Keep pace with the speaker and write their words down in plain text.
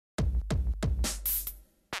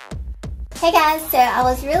Hey guys, so I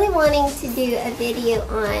was really wanting to do a video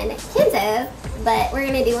on Kenzo, but we're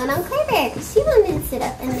going to do one on Claire Bear because she wanted to sit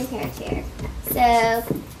up in the hair chair. So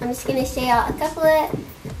I'm just going to show y'all a couple of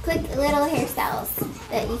quick little hairstyles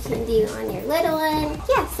that you can do on your little one.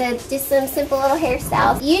 Yeah, so just some simple little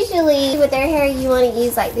hairstyles. Usually with their hair you want to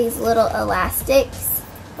use like these little elastics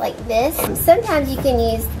like this. Sometimes you can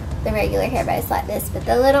use the regular hair bows like this, but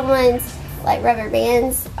the little ones like rubber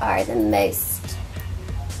bands are the most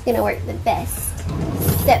gonna work the best.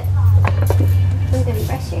 So I'm gonna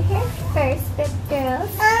brush your hair first, big girls.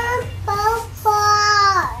 What?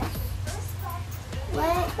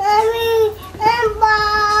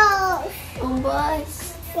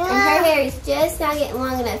 Boss. And her hair is just not getting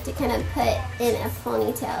long enough to kind of put in a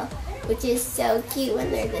ponytail, which is so cute when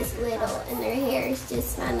they're this little and their hair is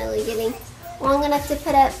just finally getting long enough to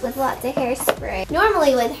put up with lots of hairspray.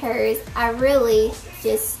 Normally with hers, I really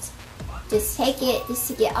just take it just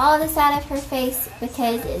to get all this out of her face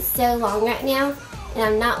because it's so long right now and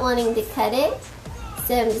I'm not wanting to cut it.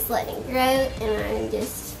 So I'm just letting it grow and I'm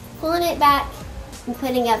just pulling it back and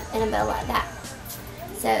putting up in a bow like that.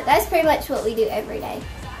 So that's pretty much what we do every day.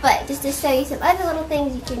 But just to show you some other little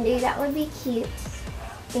things you can do that would be cute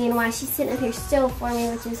and why she's sitting up here still for me,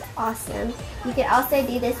 which is awesome. You could also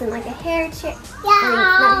do this in like a hair chair,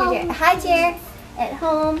 not a hair chair, a high chair at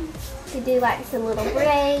home. You could do like some little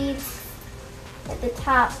braids at the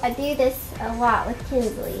top. I do this a lot with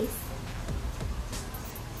Kinsley's.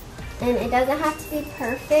 And it doesn't have to be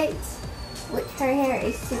perfect, which her hair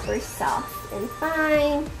is super soft and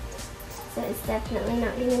fine. So it's definitely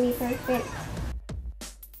not going to be perfect.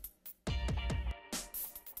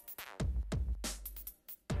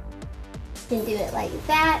 You can do it like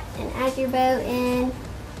that and add your bow in.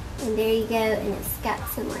 And there you go, and it's got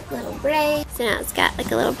some like little braids. So now it's got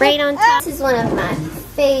like a little braid on top. This is one of my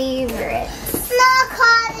favorites. No,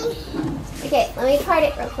 Connie. Okay, let me part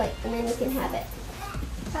it real quick, and then you can have it.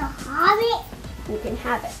 Have it? You can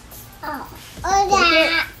have it. Oh,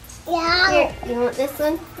 that. Yeah. Here, you want this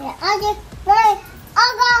one? Yeah, I'll go for that.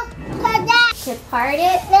 To part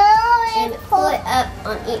it and pull it up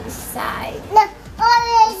on each side. No,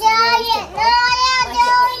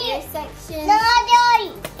 Section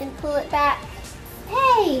and pull it back.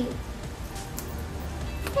 Hey,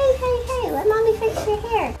 let mommy fix your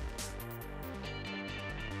hair.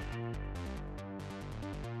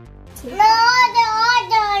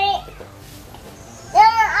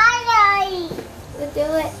 We'll do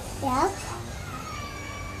it. Yeah.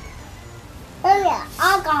 Oh yeah,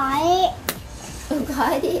 I got it. You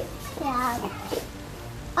got it? Yeah.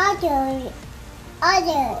 I do it. I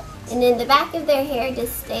do it. And then the back of their hair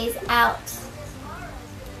just stays out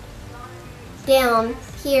down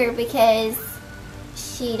here because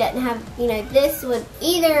she doesn't have, you know, this would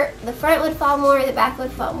either, the front would fall more or the back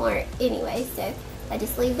would fall more anyway. So I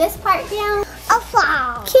just leave this part down. I'll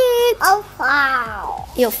fall. Cute. I'll fall.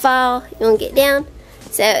 You'll fall, you won't get down.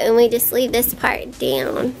 So, and we just leave this part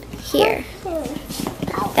down here.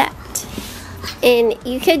 That. And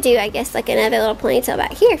you could do, I guess, like another little ponytail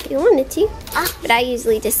back here if you wanted to. But I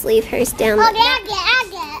usually just leave hers down like that. I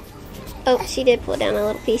get. Oh, she did pull down a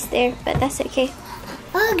little piece there, but that's okay.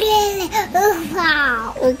 I'll get it. Oh,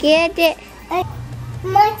 wow. We'll get it.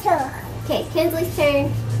 My turn. Okay, Kinsley's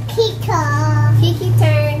turn. Kiki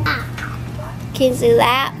turn. Kinsley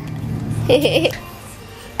lap.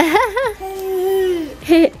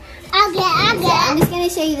 I'll get. So I'm just going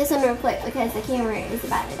to show you this one real quick because the camera is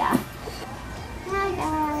about to die. Hi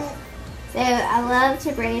guys. So I love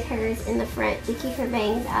to braid hers in the front to keep her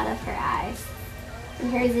bangs out of her eyes.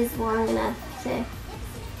 And hers is long enough to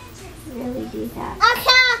really do that.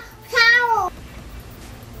 Towel.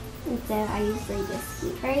 And so I usually just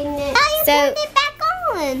keep braiding it. Oh, you put it back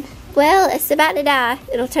on. Well, it's about to die.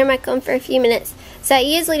 It'll turn back on for a few minutes. So I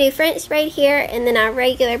usually do French braid here and then I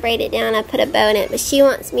regular braid it down. I put a bow in it, but she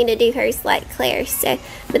wants me to do hers like Claire. So,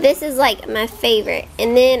 but this is like my favorite.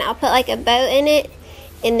 And then I'll put like a bow in it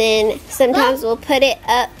and then sometimes we'll put it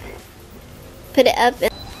up.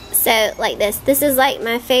 So like this. This is like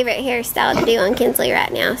my favorite hairstyle to do on Kinsley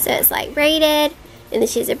right now. So it's like braided and then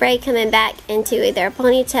she has a braid coming back into either a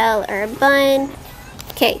ponytail or a bun.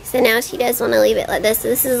 Okay, so now she does want to leave it like this. So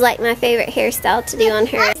this is like my favorite hairstyle to do on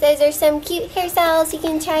her. Those are some cute hairstyles you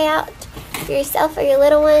can try out for yourself or your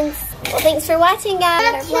little ones. Well, thanks for watching,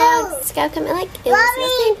 guys. Our vlog. Subscribe, comment, like, and we'll see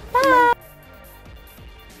you soon. Bye.